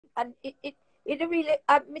and it really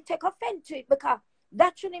me take offense to it because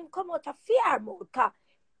that shouldn't come out of fear mode.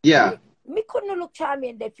 Yeah. Me couldn't look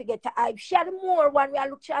charming they forget to hype. She had more when we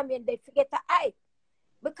look charming they forget to hype.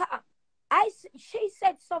 Because she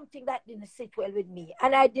said something that didn't sit well with me.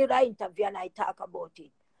 And I did an interview and I talk about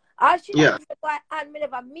it. All she said, and me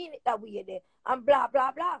never mean it that way there. And blah,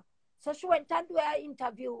 blah, blah. So she went and do an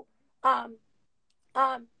interview.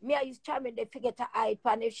 Me I use charming they forget to hype.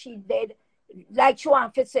 And if she did, like she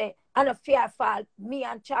want to say, and a fear fall, me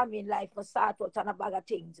and charming life must start out and a bag of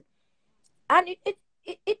things. And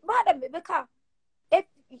it bothered me because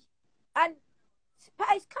and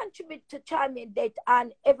Spice contribute to charming death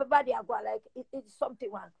and everybody are going like it's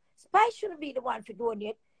something wrong. Spice shouldn't be the one for doing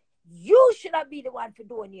it. You should not be the one for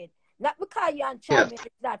doing it. Not because you and charming is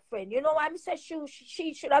not friend. You know why I say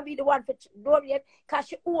she should not be the one for doing it because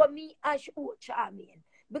she owe me and she owe charming.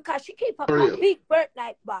 Because she keep up a big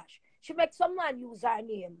birthnight bash. She makes some man use her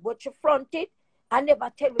name, but she front it and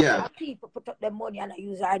never tell me people put up their money and I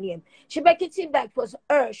use her name. She make it seem like it was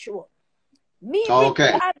her show. Me with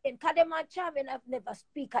Charming, because them and Charming have never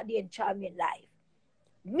speak at the end Charming live.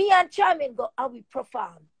 Me and Charming go and we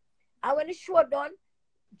perform. And when the show done,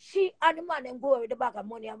 she and the man and go with the bag of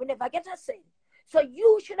money and we never get a cent. So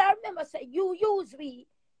you should have remember say you use me.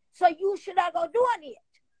 So you should have go doing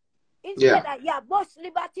it. Instead of boss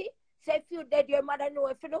liberty, say if you dead your mother know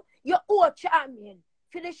if you know, you owe Charming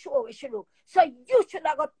for the show we should do. So you should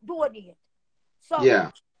have got doing it. So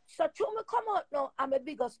So to me come out now, I'm a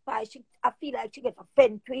bigger spy. I feel like she get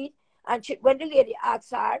offended to it. And when the lady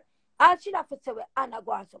asks her, all she have to say well, Anna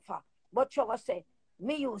go on so far. But she was say,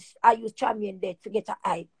 I use Charming date to get a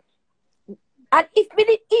hype. And if me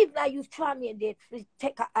did even I use Charming date to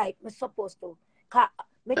take a hype, I'm supposed to. Cause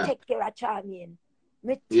me take care of Charming.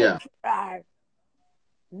 Me take care of her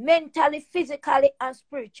mentally, physically, and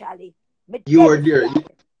spiritually. You are there.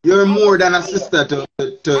 You're more than a sister to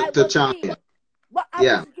Charming. But I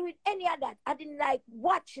wasn't doing any of that. I didn't like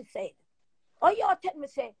what she said. Or you tell me,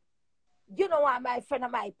 say, you know why my friend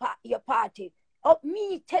of your party. Or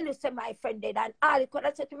me tell you, say, my friend did. And all could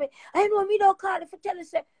have said to me, I know me don't call if you tell you,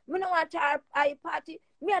 say, me don't want her party.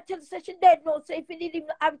 Me I tell you, say, she dead no. Say, if you didn't even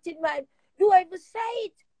have it in mind, do I even say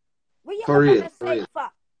it? What you for real, say it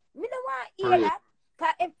for? Me don't want to hear that.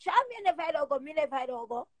 Because if Charming never had go, me never had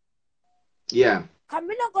go. Yeah. Because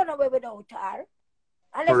me not going away without her.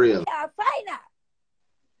 Unless for real. we are find her.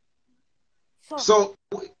 So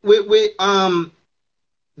with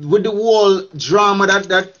the whole drama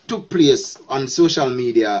that took place on social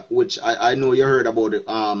media, which I know you heard about it,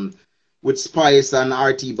 with Spice and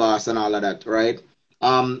RT Boss and all of that, right?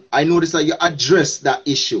 I noticed that you addressed that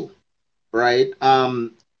issue, right?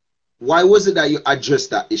 Why was it that you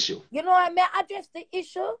addressed that issue? You know, I may address the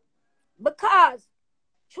issue because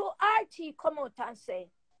through RT come out and say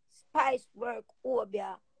Spice work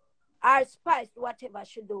over or Spice whatever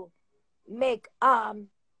she do. Make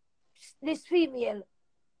this female,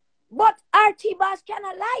 but RT Boss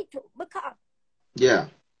cannot lie to because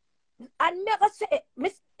and never say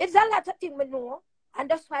it's a lot of things we know, and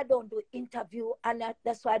that's why I don't do interview and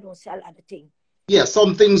that's why I don't say a lot of things. Yeah,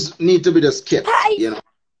 some things need to be just kept. You know,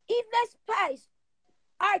 even Spice,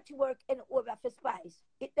 RT work and over for Spice,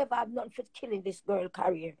 it never have none for killing this girl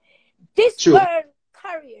career. This girl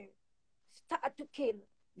career start to kill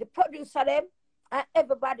the producer them. And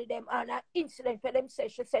everybody them on an incident for them say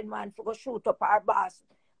she send man for go shoot up our boss,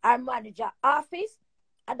 our manager office,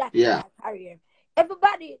 and that's her career.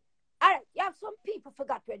 Everybody, all right, you have some people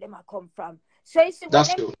forgot where them are come from. So you see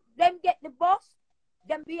when them get the boss,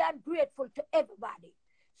 them be ungrateful to everybody.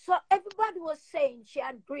 So everybody was saying she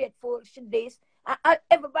ungrateful, she this, and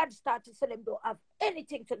everybody started to say them don't have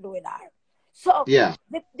anything to do with her. So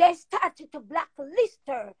they started to blacklist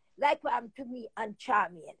her like what happened to me and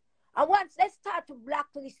Charming. And once they start to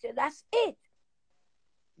blacklist her, that's it.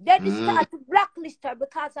 Then they start to blacklist her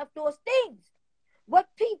because of those things.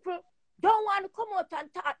 But people don't want to come out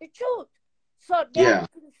and talk the truth. So they're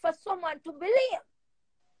looking for someone to believe.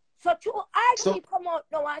 So to RT come out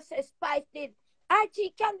now and say Spice did.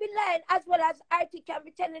 RT can be lying as well as RT can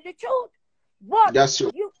be telling the truth. But that's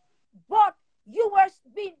true. You were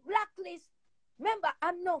being blacklisted. Remember,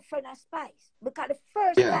 I'm no friend of Spice. Because the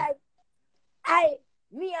first time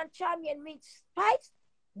me and Charming meet Spice,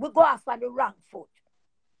 we go off on the wrong foot.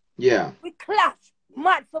 Yeah. We clash,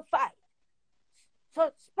 mad for fight.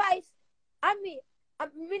 So Spice, I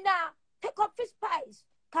now take up for Spice.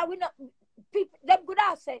 Because we not, people, them good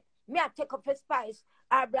out say, me I take up for Spice,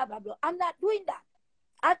 or blah, blah, blah. I'm not doing that.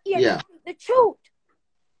 I'm here the truth.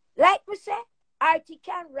 Like we say, RT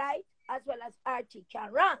can write as well as RT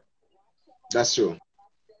can run. That's true.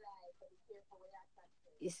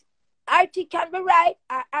 RT can be right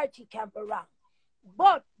or RT can be wrong.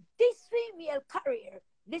 But this female career,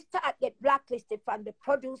 this start get blacklisted from the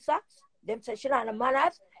producers. Them say she don't have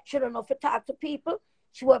manners. She don't know if to talk to people.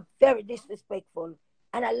 She was very disrespectful.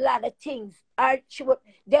 And a lot of things.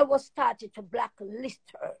 They were started to blacklist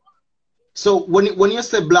her. So when you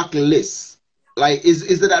say blacklist, like is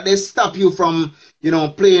it that they stop you from, you know,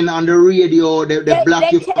 playing on the radio, they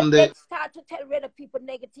block you from the... They start to tell other people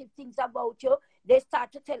negative things about you. They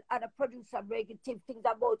start to tell other producers negative things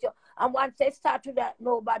about you. And once they start to that,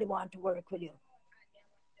 nobody want to work with you.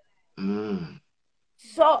 Mm.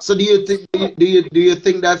 So do you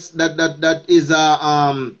think that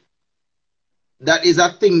is a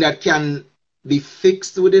thing that can be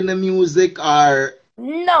fixed within the music, or...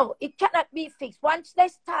 No, it cannot be fixed. Once they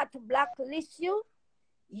start to blacklist you,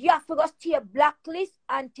 you have to go stay blacklist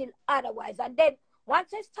until otherwise. And then once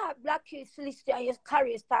they start blacklist you and your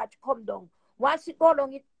career start to come down, once it go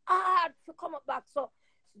down, it's hard to come up back. So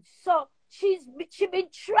she been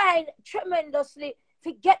trying tremendously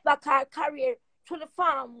to get back her career to the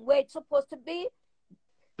farm where it's supposed to be.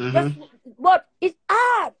 Mm-hmm. But it's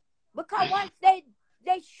hard because once they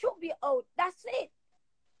should be out, that's it.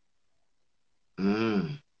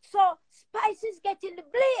 Mm. So Spice is getting the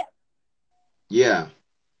blame. Yeah.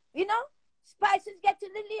 You know, Spice is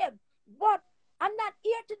getting the blame. But I'm not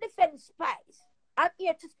here to defend Spice. I'm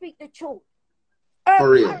here to speak the truth. Her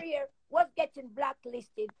career was getting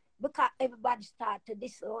blacklisted because everybody started to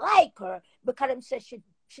dislike her because them said she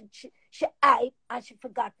hype and she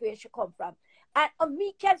forgot where she come from. And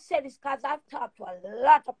me can say this because I've talked to a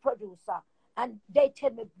lot of producers and they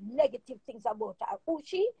tell me negative things about her. Who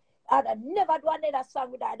she? And I never do another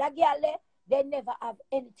song with her. That girl, they never have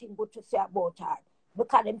anything good to say about her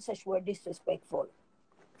because them say she were disrespectful.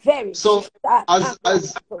 Very. So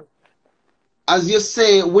as you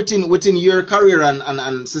say, within your career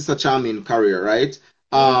and Sister Charming career, right?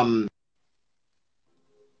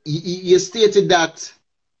 You stated that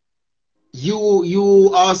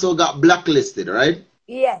you also got blacklisted, right?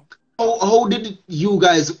 Yeah. How did you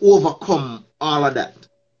guys overcome all of that?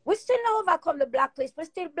 We still overcome the blacklist. We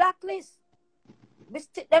still blacklist.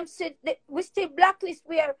 We still blacklist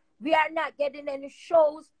where we are not getting any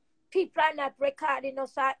shows. People are not recording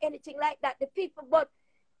us or anything like that. The people, but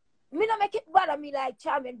me not make it bother me like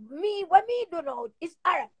Charming. What me do know is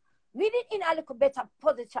alright. Me did in a little better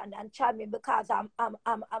position than Charming because I'm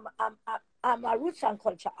a roots and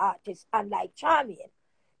culture artist, unlike Charming.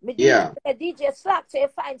 Me DJ Slack say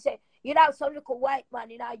fine say you know some little white man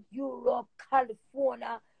in Europe,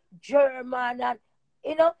 California, German, and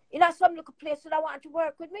you know some little place that I want to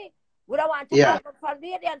work with me. Would I want to have a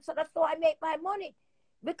Canadian? So that's how I make my money.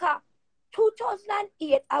 Because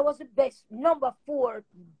 2008 I was the number 4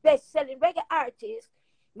 best selling reggae artist.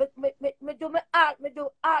 Me do my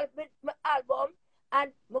album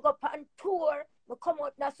and me go on tour. Me come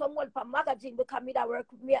out in some magazine because me that work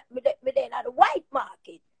me then at the white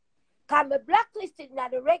market. Cause me blacklisted in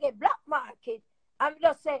the reggae black market. I'm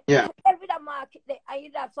just saying, every market there, and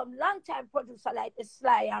you have some long time producer like the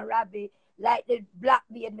Sly and Robbie, like the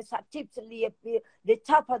Blackbeard, Mr. Tipsy, the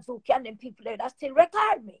Tapazuki, and them people there that still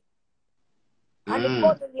record me. And the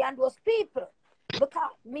Bodley and those people.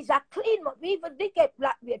 Because me's a clean, me even did get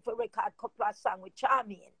Blackbeard for record a couple of songs with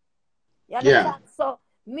Charming. You understand? So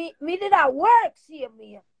me did that work, see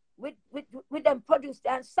me, with them produced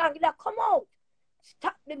and song that come out.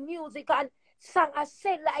 Stop the music and song I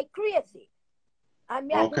say like crazy. And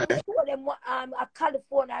me I go show them at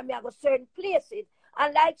California and me I go certain places.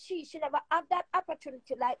 And like she never have that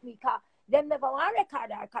opportunity like me because them never want to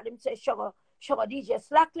record her because them say sugar DJ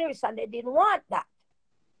Slack lyrics and they didn't want that.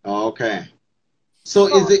 Okay. So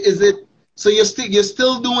is it so you're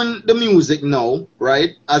still doing the music now,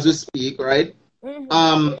 right? As we speak, right?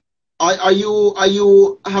 Mm-hmm. Are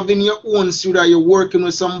you having your own studio? Are you working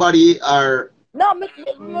with somebody or? No, me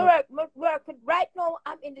work with, right now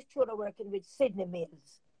I'm in the studio working with Sydney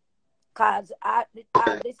Mills. Cause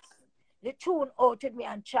the tune outed me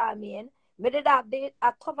and Charming. Me did have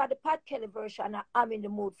I covered the Pat Kelly version of I'm in the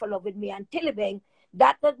Mood for Love with Me and Tillibang.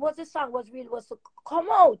 That was the song was to come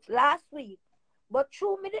out last week. But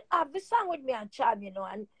through me did have the song with me and Charming, you know,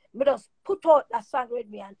 and me just put out that song with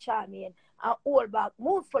me and Charming and all back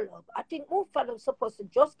Mood for Love. I think Mood for Love supposed to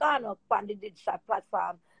just gone up on the digital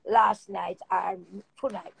platform last night or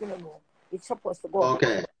tonight, you know. It's supposed to go.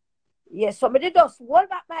 Okay. Yeah, so me did just hold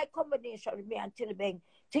back my combination with me and Tillibang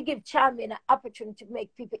to give Charming an opportunity to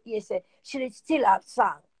make people hear say she did still have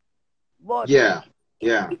song. But it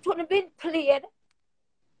wouldn't have been played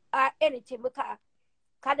or anything because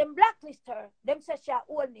them blacklist her, them say she a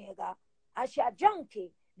old nigga and she a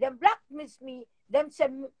junkie. Them blacklist me, them say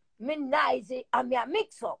me noisy, and me a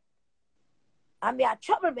mix up. And me a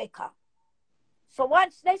troublemaker. So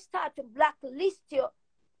once they start to blacklist you,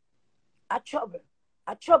 a trouble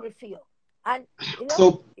for you. And you know,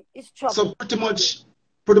 So it's trouble. so pretty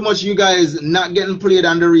much you guys not getting played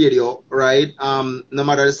on the radio, right? No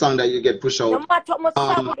matter the song that you get pushed out. No matter how much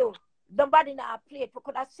song we do, nobody not play it. We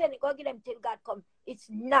could have sent it, go get them till God come. It's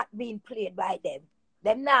not being played by them.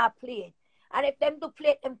 Them not played. And if them do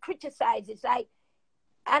play it, them criticize it. Like,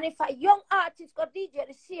 and if a young artist got DJ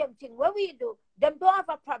the same thing, what we do, them don't have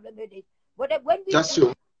a problem with it. But then when we That's do,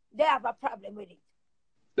 true. they have a problem with it.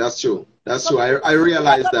 That's true. That's So true. I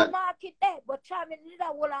realize that. The market there, but try me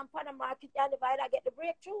little hold on for the market and if I get the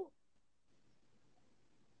breakthrough.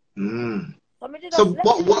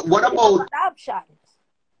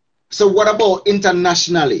 So what about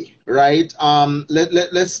internationally, right?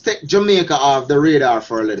 Let's take Jamaica off the radar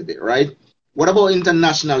for a little bit, right? What about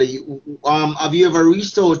internationally? Have you ever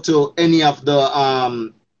reached out to any of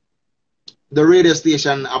the radio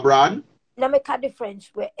station abroad? No make a difference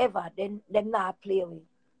wherever them not play with.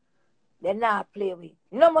 They not play with.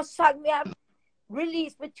 You know what song me have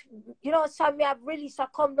released, but you know song me have released a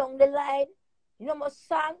come down the line. You know what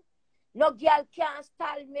song? No girl can't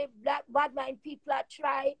style me. Black bad mind people are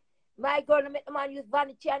try. My girl make the man use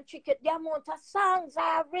vanity and trick it. The amount of songs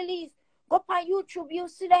I have released. Go up on YouTube, you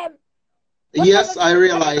see them. But yes, I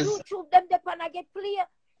realize. YouTube them and I get play.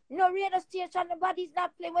 No radio station, nobody's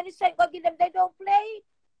not playing. When you say go give them, they don't play.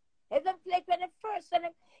 If them play it when they first, and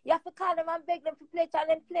them, you have to call them and beg them to play it and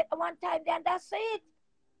then play it one time, then that's it.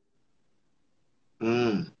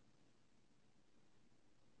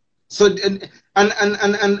 So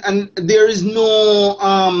and there is no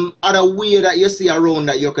other way that you see around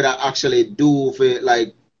that you could actually do for it,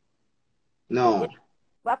 like no.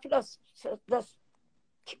 But just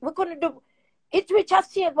we couldn't do it. Which I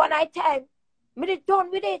said one night time, me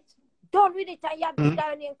done with it, and you have this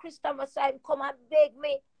guy named Christopher Messiah come and beg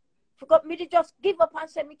me. Forgot me to just give up and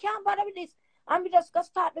say, me can't bother with this. And me just go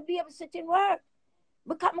start to be able to sit in work.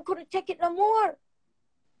 Because I couldn't take it no more.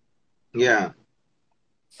 Yeah.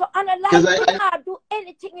 So, and I like to not do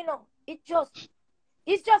anything, you know. It's just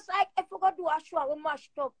like if we go do a show and we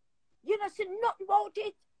mashed up. You don't see nothing about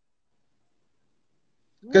it.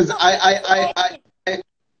 Because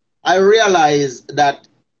I realize that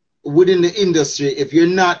within the industry, if you're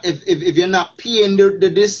not paying the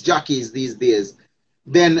disc jockeys these days,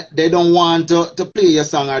 then they don't want to play your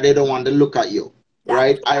song or they don't want to look at you,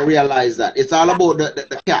 right? I realize that. It's all about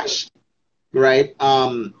the cash, right?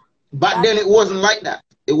 But then it wasn't like that.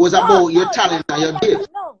 It was about your talent and your gift.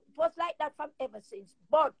 No, it was like that from ever since.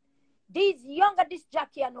 But these younger disc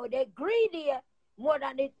jockey, I know, they're greedier more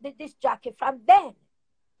than the disc jockey from then.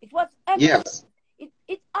 It was ever yes.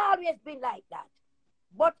 It's always been like that.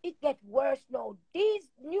 But it gets worse now. These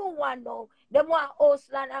new one now, they want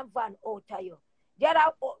Osland and Van Otayo. There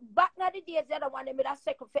are back in the days, they don't want them with a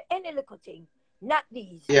second for any little thing. Not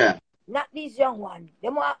these. Yeah. Not these young ones. They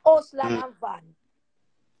want Osland and Van.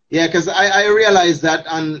 Yeah, because I realized that,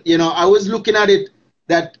 and you know, I was looking at it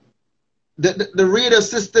that the radio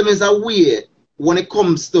system is a way when it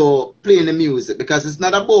comes to playing the music, because it's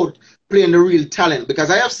not about playing the real talent.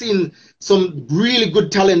 Because I have seen some really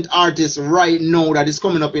good talent artists right now that is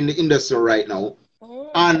coming up in the industry right now,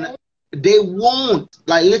 and they won't,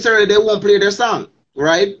 like literally they won't play their song,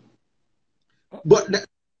 right? But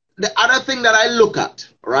the other thing that I look at,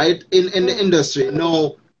 right, in the industry, you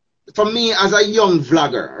know, for me as a young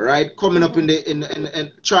vlogger, right, coming up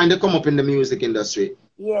in trying to come up in the music industry,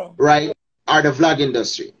 right, or the vlog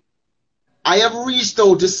industry, I have reached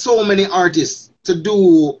out to so many artists to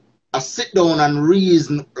do a sit down and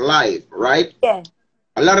reason live, right? Yeah.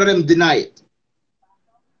 A lot of them deny it.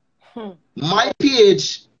 My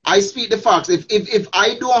page, I speak the facts. If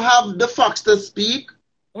I don't have the facts to speak,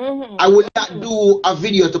 I will not do a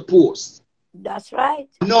video to post. That's right.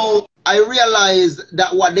 No, I realize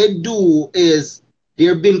that what they do is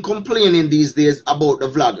they've been complaining these days about the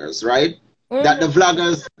vloggers, right? That the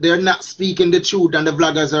vloggers, they're not speaking the truth and the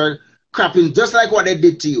vloggers are crapping just like what they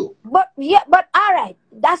did to you. But yeah, but all right,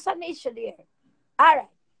 that's an issue there. All right.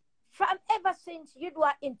 From ever since you do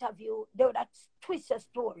an interview, they would twist a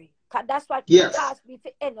story. Because that's what asked me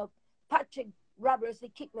to end up. Patrick Roberts, they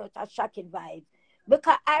kicked me out of Shocking Vibes.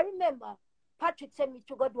 Because I remember Patrick sent me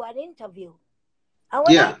to go do an interview. And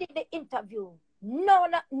when I did the interview,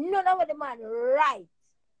 none of the man right.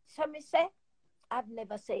 So me say, I've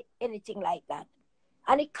never said anything like that.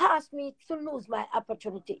 And it caused me to lose my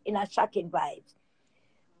opportunity in a Shocking Vibes.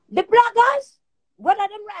 The bloggers, whether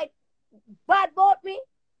them right bad about me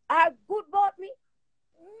or good about me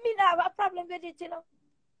not have a problem with it, you know.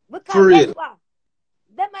 Because guess what?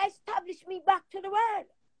 them establish me back to the world.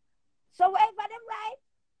 So wherever them right,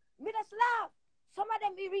 me just laugh. Some of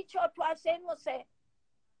them we reach out to and say, no, say,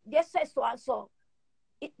 they say so and so.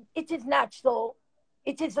 It is not so.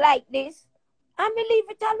 It is like this. And me leave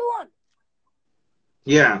it alone.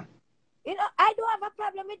 Yeah. You know, I don't have a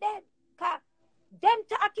problem with them. Cause them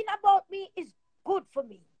talking about me is good for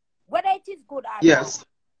me. Whether it is good or yes.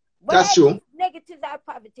 not. That's true. Negative or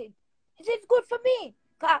positive. It is good for me.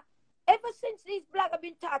 Cause ever since these bloggers have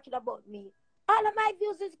been talking about me, all of my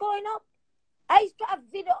views is going up. I used to have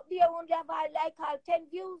video up there only have like all 10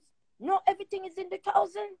 views. No, everything is in the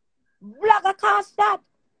 1,000. Blogger can't stop.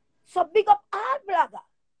 So big up all blogger.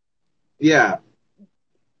 Yeah.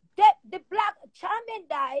 The blogger, Charmian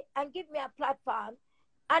died and give me a platform,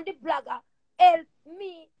 and the blogger helped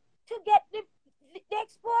me to get the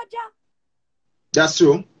exposure. That's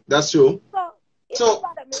true. That's true.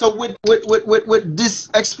 So with this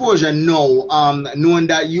exposure now, knowing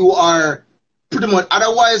that you are pretty much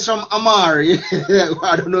otherwise from Amari,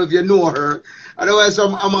 I don't know if you know her. Otherwise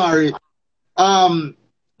from Amari,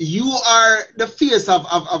 you are the face of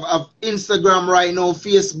Instagram right now,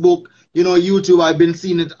 Facebook, you know, YouTube. I've been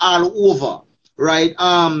seeing it all over, right?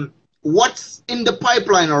 What's in the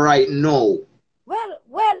pipeline right now? Well,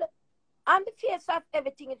 on the face of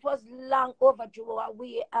everything, it was long overdue. I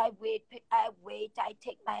wait, I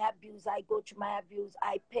take my abuse, I go to my abuse,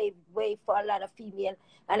 I paved way for a lot of female,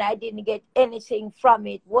 and I didn't get anything from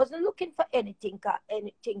it. Wasn't looking for anything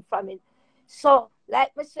from it. So,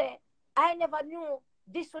 like I say, I never knew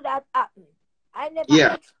this would have happened. I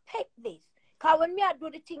never expect this. Because when me I do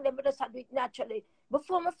the thing, then I just do it naturally.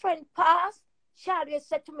 Before my friend passed, she always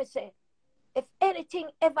said to me, say, if anything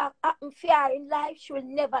ever happened fair in life, she will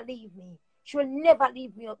never leave me. She will never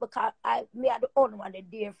leave me because me are the only one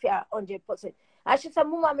that dear fair 100%. And she said,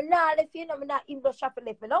 Mama, I'm not left you, I'm not even shopping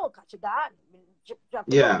left me now, because she gone.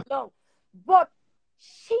 Yeah. No. But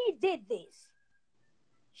she did this.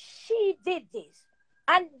 She did this.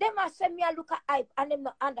 And them I said me I look at hype and them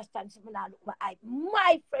not understand so me not look at hype.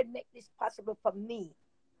 My friend make this possible for me.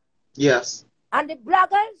 Yes. And the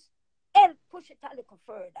bloggers help push it a little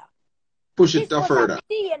further. Push it further.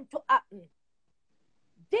 To happen.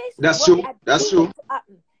 That's true. That's true.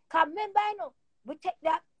 Because remember, you know, we take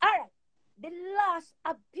that. All right. The last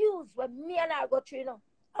abuse when me and I go through, you know,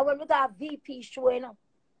 and when we got a VP show, you know,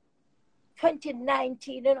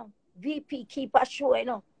 2019, you know, VP keep a show, you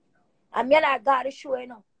know, and me and I got a show, you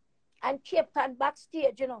know, and Cape Town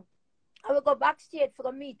backstage, you know, and we go backstage for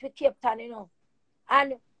a meet with Cape Town, you know,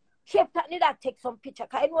 and Cape Town need to take some picture,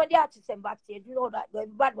 because anyone the artist in backstage, you know that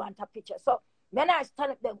everybody want a picture. So when I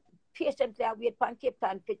stand up there patiently, I wait for Cape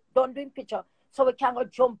Town, don't do picture, so we can go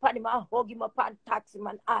jump on him and hug him up and tax him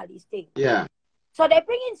and all these things. Yeah. So they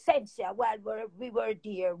bring in Sensia while we were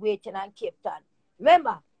there waiting on Cape Town.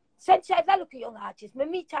 Remember, Sensia is a look young artist. Me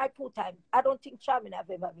meet her 2 times. I don't think Charmin have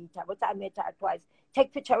ever met her, but I met her twice.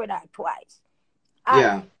 Take picture with her twice. And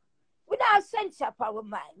yeah. We not Sensia for our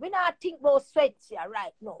mind. We not think about Sensia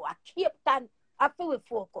right now. I Cape Town, I feel we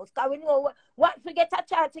focus. Because we know once we get a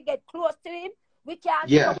chance to get close to him, we can't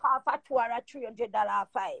take off a tour at $300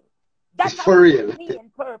 fine. That's for real.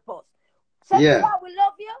 Main purpose. Sensia, we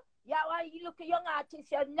love you. Yeah, when you look at young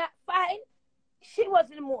artist, you're not fine. She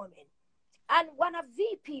was in the moment. And one of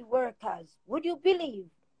VP workers, would you believe,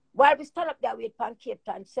 while we stand up there with Pan Cape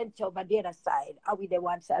Town, sent over the other side, are we the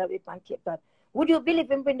one side with Pan Cape Town, would you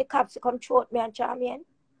believe him bring the cops to come throat me and Charmian?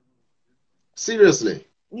 Seriously?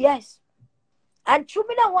 Yes. And through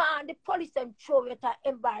me the one, the police them throw it and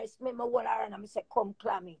embarrass me, my whole around and I say, come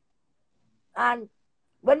clammy. And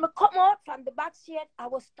when we come out from the back seat, I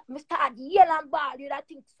started yelling and ball. You I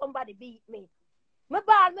think somebody beat me. Me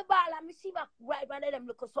ball, and me see my right one of them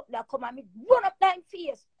look at something that come and me run up down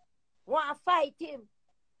face. Want to fight him.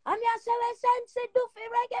 And me I say, well, Sensei, do for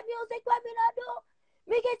reggae music, what me not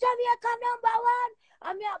do? Me get Jamaica #1.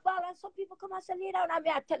 And me a ball, and some people come and say, lay down, and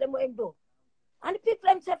me I tell them what him do. And the people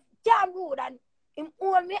them say, damn rude, and him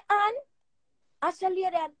hold me on. I say, lay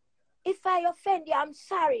down, if I offend you, I'm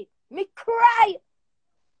sorry. Me cry.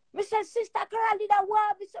 Me say, Sister Carol did a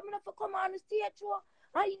war, me say, me not for come on the stage show,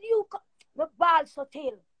 and you come. My ball so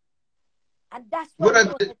tail. And that's what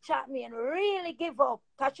the chat me and really give up.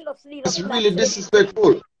 It's really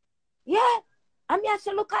disrespectful. Yeah. And me I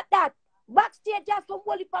say, look at that. Backstage just some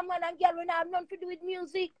whole heap of man and girl when I have nothing to do with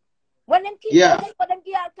music. When them kids for them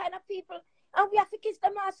girl kind of people. And we have to kiss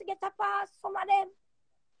them ass to get a pass, some of them.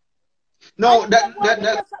 No, and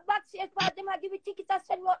that backstage part them I give you tickets and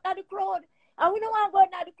send you out to the crowd. And we don't want to go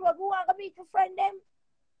into the crowd, we want to meet your friend them.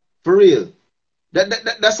 For real.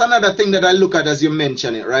 That's another thing that I look at as you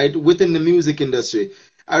mention it, right? Within the music industry.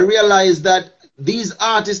 I realize that these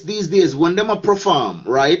artists these days, when them a perform,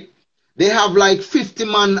 right? They have like 50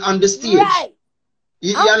 man on the stage. Right.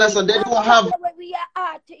 You understand? They don't have. When we are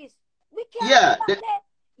artists, we can't Yeah. do that there.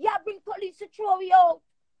 Yeah, bring police to throw you out.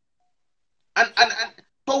 And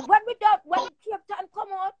so When Cape Town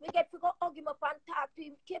come out, we get to go hug him up and talk to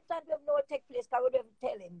him. Cape Town don't know what take place because we don't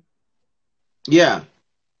tell him. yeah.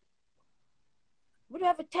 We don't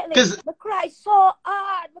ever tell him. 'Cause- We cry so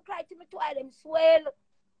hard. We cry to me to eye them swell.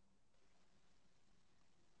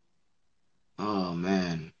 Oh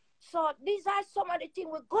man. So these are some of the things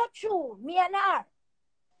we go through, me and her.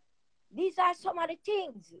 These are some of the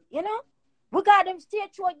things, you know. We got them stay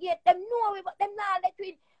through gate, them know we, but them not let we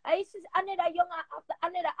in. And this is another young after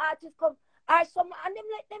another artist come, or some and them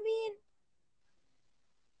let them in.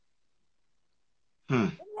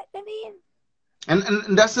 Them let them in.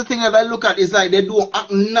 And that's the thing that I look at is like they don't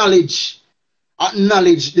acknowledge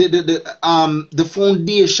the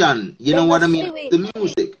foundation, you know what I mean? The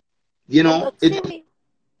music. You know,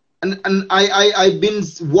 and I've been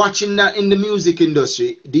watching that in the music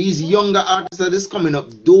industry. These younger artists that is coming up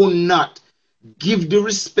do not give the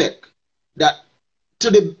respect that to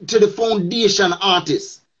the foundation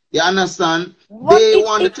artists. You understand? They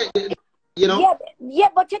want to take it, you know. Yeah,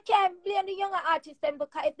 but you can't blame the younger artists them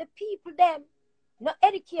because if the people them not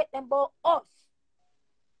educate them about us.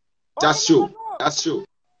 That's true. That's true.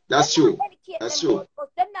 That's true. That's true.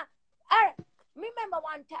 Remember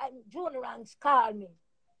one time June Ranks called me.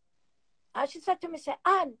 And she said to me, say,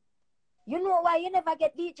 Ann, you know why you never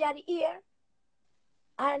get DJ at the ear?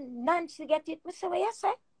 And Nancy get it. I said, well, yes,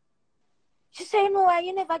 sir. She said, you know why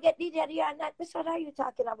you never get DJ at the ear? And I said, what are you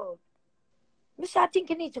talking about? I said, I think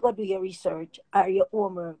you need to go do your research or your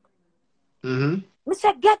homework. I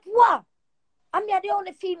said, get what? I'm the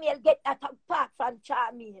only female get that apart from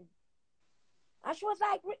Charmaine. And she was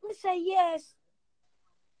like, me say, yes.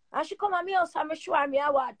 And she come at me house and me show her me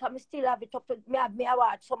award, because me still have it up to me have me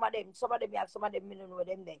award. Some of them have, some of them me don't know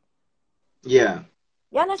them there. Yeah.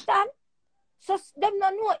 You understand? So them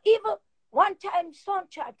don't know. Even one time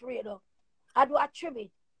Sunchart Radio, I do a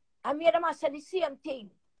tribute. And me and them I said the same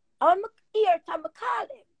thing. And when I hear it and I call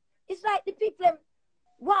them, it's like the people them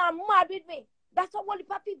want mad with me. That's how all the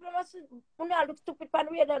people must when I look stupid on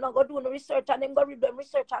the radio and go do the research and then go read them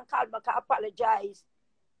research and call me and apologize.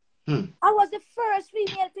 I was the first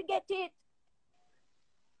female to get it.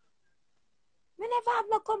 We never have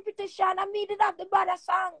no competition. I mean, did have the better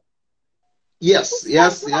song. Yes.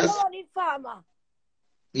 Yes,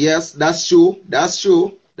 that's true. That's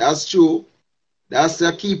true. That's true. That's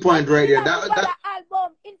a key point right there. That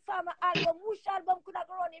album, Informer album. Which album could have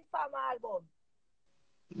grown Informer album?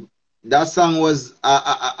 That song was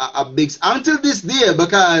a big until this day,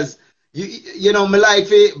 because you know, my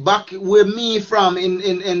life back where me from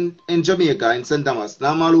in Jamaica, in St. Thomas.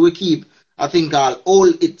 Normally we keep a thing called All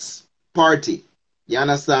It's Party. You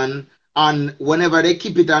understand? And whenever they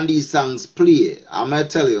keep it on these songs play, I'm gonna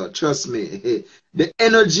tell you, trust me, the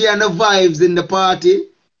energy and the vibes in the party,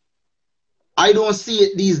 I don't see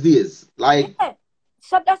it these days. Like, yeah.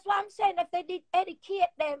 So that's what I'm saying. If they did educate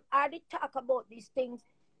them or they talk about these things,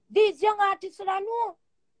 these young artists that I know.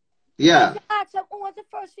 Yeah. Ask them who was the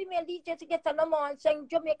first female DJ to get a number one sing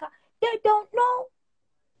Jamaica. They don't know.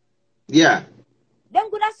 Yeah. Them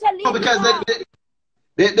good at selling. No, because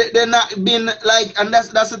they're not being like, and that's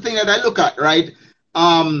the thing that I look at, right?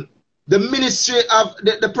 The ministry of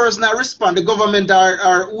the person that respond, the government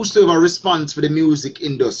or whosoever responds for the music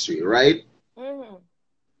industry, right?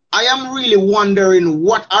 I am really wondering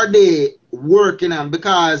what are they working on,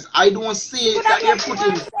 because I don't see that they're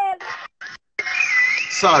putting.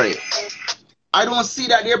 Sorry, I don't see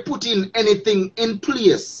that they're putting anything in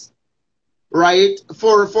place, right?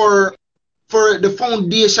 For the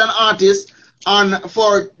foundation artists and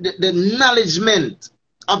for the acknowledgement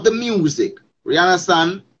of the music. You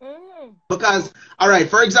understand? Because, all right,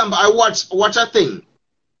 for example, I watch a thing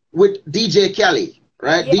with DJ Khaled,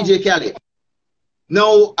 right? Yeah. DJ Khaled.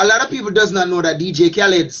 Now, a lot of people does not know that DJ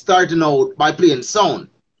Khaled starting out by playing sound,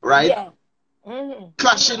 right? Yeah.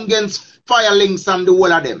 Clashing against Firelinks and the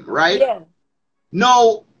whole of them, right? Yeah.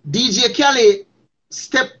 Now, DJ Khaled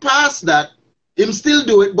step past that. Him still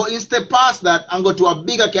do it, but he step past that and go to a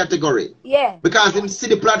bigger category. Yeah. Because him see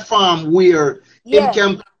the platform where him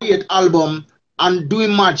can create album and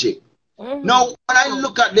doing magic. Now, when I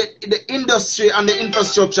look at the industry and the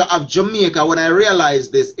infrastructure of Jamaica, when I realize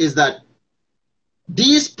this is that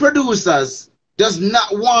these producers does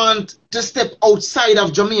not want to step outside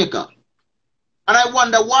of Jamaica. And I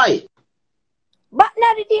wonder why. But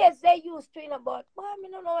nowadays they used to, but boy, I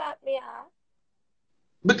don't know what me are.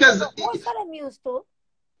 Because most of them used to.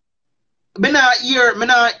 me not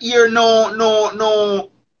hear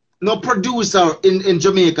no producer in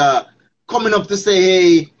Jamaica coming up to say,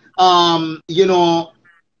 hey, you know,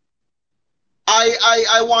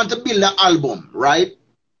 I want to build an album, right?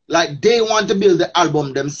 Like they want to build the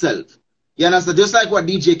album themselves. You understand? Just like what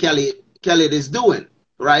DJ Khaled is doing,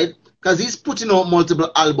 right? Because he's putting out multiple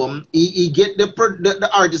albums. He get the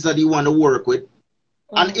artists that he want to work with.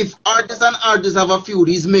 And if artists and artists have a feud,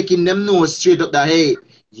 he's making them know straight up that, hey,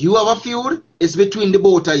 you have a feud, it's between the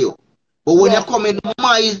both of you. But when you come in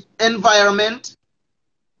my environment,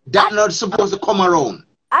 that's not supposed to come around.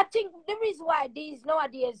 I think the reason why these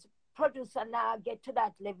nowadays producers now get to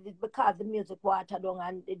that level is because the music water down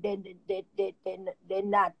and they're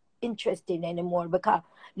not interested anymore, because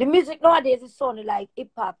the music nowadays is sounding like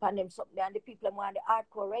hip hop and them something, and the people want the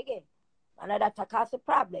hardcore reggae. And that's a cause a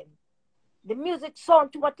problem. The music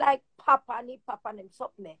sound too much like pop and hip hop and them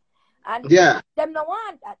something. And them don't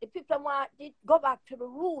want that. The people want it go back to the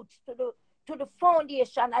roots, to the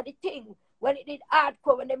foundation of the thing. When it did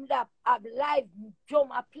hardcore, when them have live drum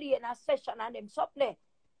a play in a session and them something.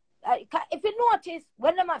 If you notice,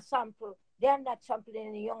 when them are sample, they are not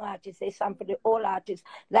sampling the young artists, they sample the old artists.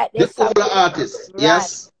 Like they the older artists. Right.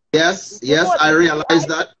 Yes, I realize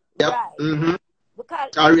that. Yep. Right.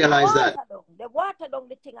 Because I realize that. They water down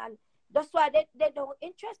the thing, and that's why they don't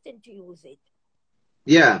interested to use it.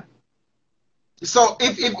 Yeah. So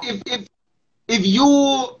if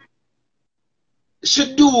you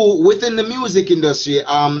should do within the music industry,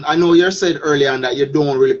 I know you said earlier that you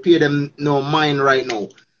don't really pay them no mind right now.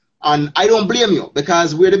 And I don't blame you,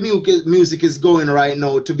 because where the music is going right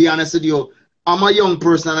now, to be honest with you, I'm a young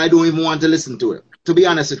person and I don't even want to listen to it. To be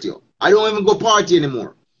honest with you, I don't even go party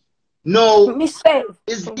anymore. No, is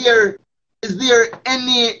there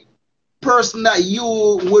any person that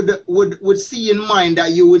you would see in mind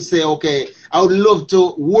that you would say, okay, I would love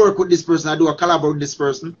to work with this person, I do a collab with this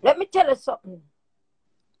person? Let me tell you something.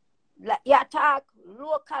 Like you talk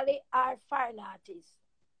locally or foreign artists?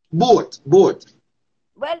 Both.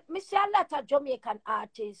 Well, me see a lot of Jamaican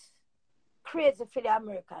artists crazy for the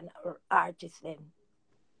American artists then.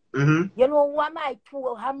 You know, one my two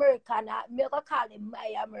American, me go call them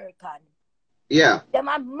my American. Yeah. Them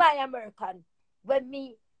are my American. When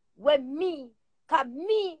me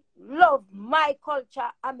love my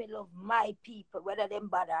culture and me love my people, whether them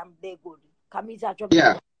bad or they good. Cause me is a Jamaican.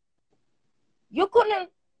 Yeah. You couldn't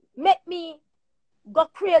make me go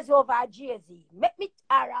crazy over Jay-Z. Make me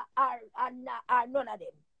or none of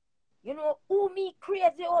them. You know who me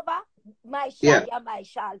crazy over? My Shaggy and my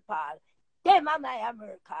Sean Paul. Them are my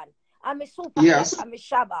American. I'm a super I'm a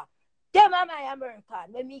Shabba. Them are my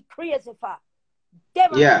American. When me crazy for.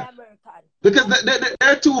 Them are my American. Because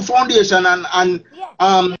they're two foundation and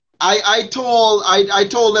I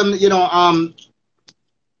told them, you know, I'm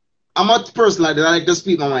a person like that. I like to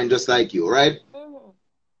speak my mind just like you, right?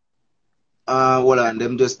 Hold on,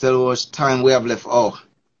 them just tell us time we have left. All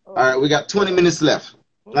right, we got 20 minutes left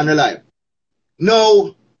on the live.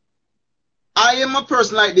 No, I am a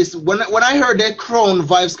person like this. When I heard they crown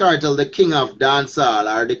Vybz Kartel the king of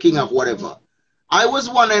dancehall or the king of whatever, I was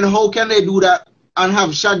wondering how can they do that and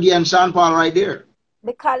have Shaggy and Sean Paul right there?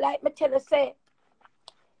 Because like me tell you say,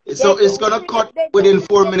 so it's gonna cut within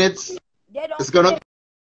 4 minutes. It's gonna